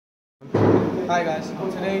Hi guys,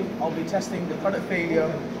 today I'll be testing the product failure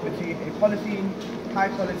between a polythene high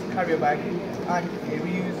quality carrier bag and a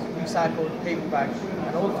recycled paper bag.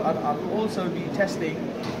 And I'll also be testing,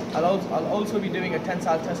 I'll also be doing a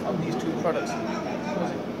tensile test of these two products.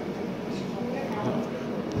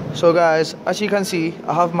 So guys, as you can see,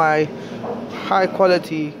 I have my high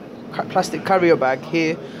quality plastic carrier bag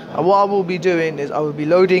here, and what I will be doing is I will be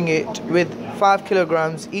loading it with 5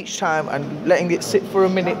 kilograms each time and letting it sit for a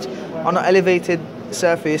minute on an elevated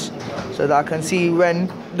surface so that I can see when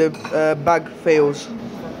the bag fails.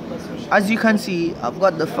 As you can see, I've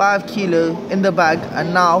got the 5 kilo in the bag,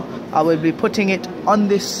 and now I will be putting it on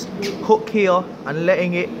this hook here and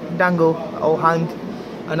letting it dangle or hang,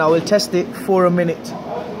 and I will test it for a minute.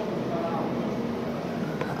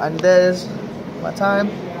 And there's my time.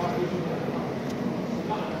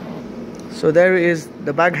 So there it is,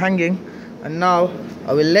 the bag hanging, and now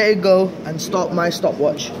I will let it go and stop my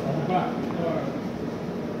stopwatch.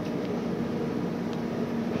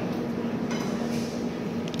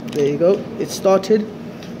 There you go, it started.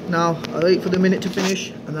 Now I'll wait for the minute to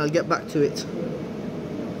finish and I'll get back to it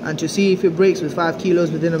and to see if it breaks with 5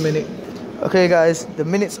 kilos within a minute. Okay guys, the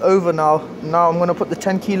minute's over now. Now I'm going to put the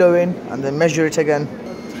 10 kilo in and then measure it again.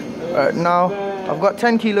 Now I've got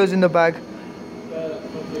 10 kilos in the bag,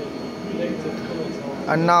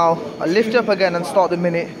 and now I lift up again and start the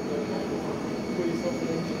minute.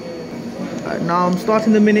 Now I'm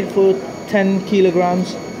starting the minute for 10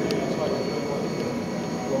 kilograms.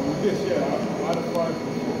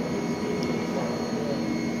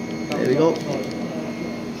 There we go.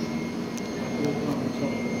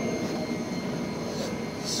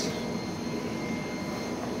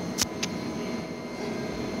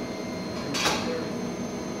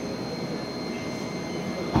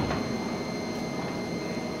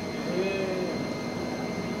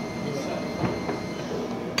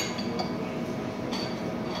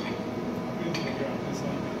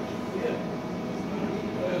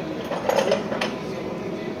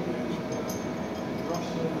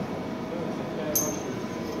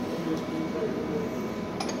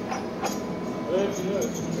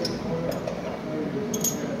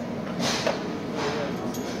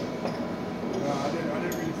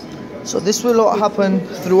 So this will all happen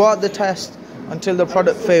throughout the test until the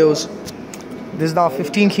product fails. There's now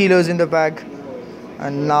 15 kilos in the bag,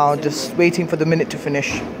 and now just waiting for the minute to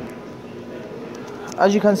finish.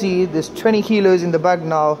 As you can see, there's 20 kilos in the bag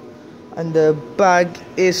now, and the bag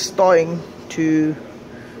is starting to,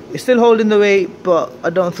 it's still holding the weight, but I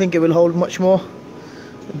don't think it will hold much more.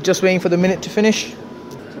 Just waiting for the minute to finish.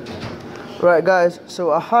 Right guys,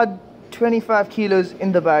 so I had 25 kilos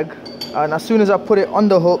in the bag, and as soon as I put it on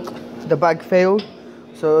the hook, the bag failed.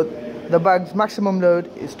 So the bag's maximum load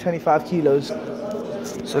is 25 kilos.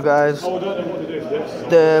 So guys,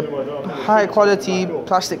 the high quality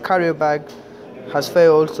plastic carrier bag has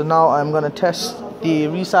failed. So now I'm going to test the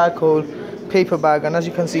recycled paper bag, and as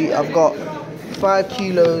you can see, I've got 5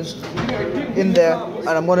 kilos in there, and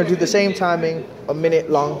I'm going to do the same timing, a minute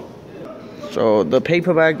long. So the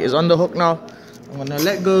paper bag is on the hook now. I'm going to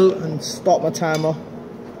let go and start my timer.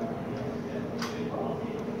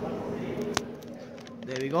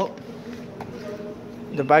 There we go.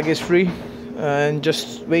 The bag is free, and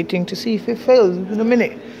just waiting to see if it fails in a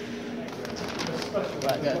minute.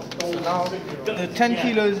 Right guys, so now the 10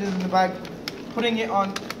 kilos is in the bag, putting it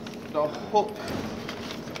on the hook,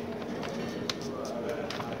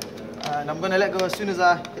 and I'm going to let go as soon as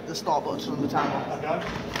I hit the start button on the timer.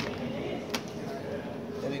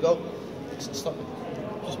 There we go. Stop it.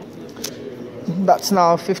 That's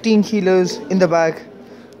now 15 kilos in the bag,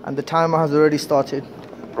 and the timer has already started.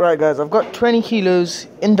 Right guys, I've got 20 kilos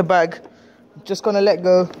in the bag. I'm just gonna let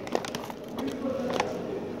go,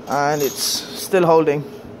 and it's still holding.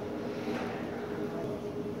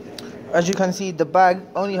 As you can see, the bag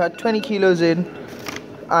only had 20 kilos in,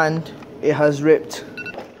 and it has ripped.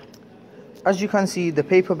 As you can see, the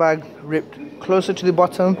paper bag ripped closer to the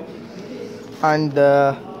bottom, and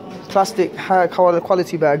the plastic high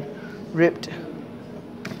quality bag ripped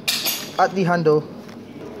at the handle.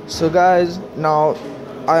 So guys, now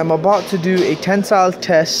I am about to do a tensile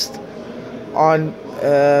test on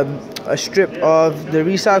a strip of the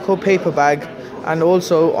recycled paper bag, and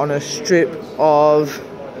also on a strip of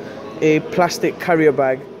a plastic carrier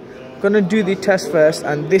bag. I'm gonna do the test first,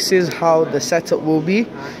 and this is how the setup will be.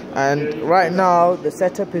 And right now the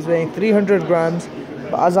setup is weighing 300 grams,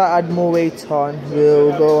 but as I add more weight on,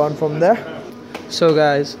 we'll go on from there. So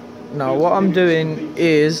guys, now what I'm doing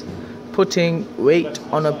is putting weight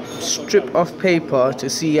on a strip of paper to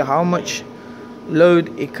see how much load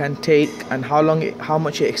it can take and how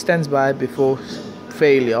much it extends by before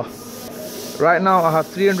failure. Right now I have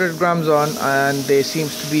 300 grams on and there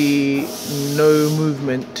seems to be no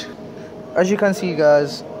movement. As you can see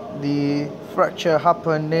guys, the fracture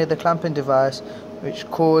happened near the clamping device, which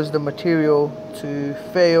caused the material to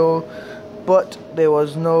fail, but there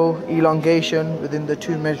was no elongation within the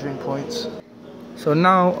two measuring points. So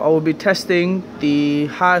now I will be testing the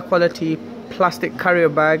high quality plastic carrier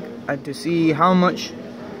bag and to see how much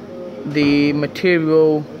the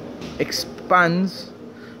material expands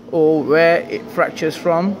or where it fractures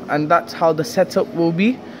from, and that's how the setup will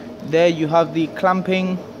be. There you have the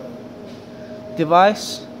clamping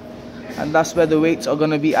device, and that's where the weights are going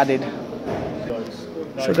to be added.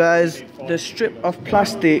 So guys, the strip of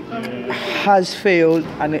plastic has failed,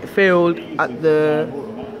 and it failed at the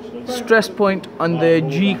stress point on the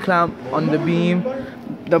G clamp on the beam.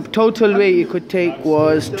 The total weight it could take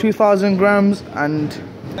was 2,000 grams. And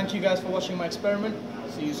thank you guys for watching my experiment.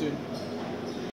 See you soon.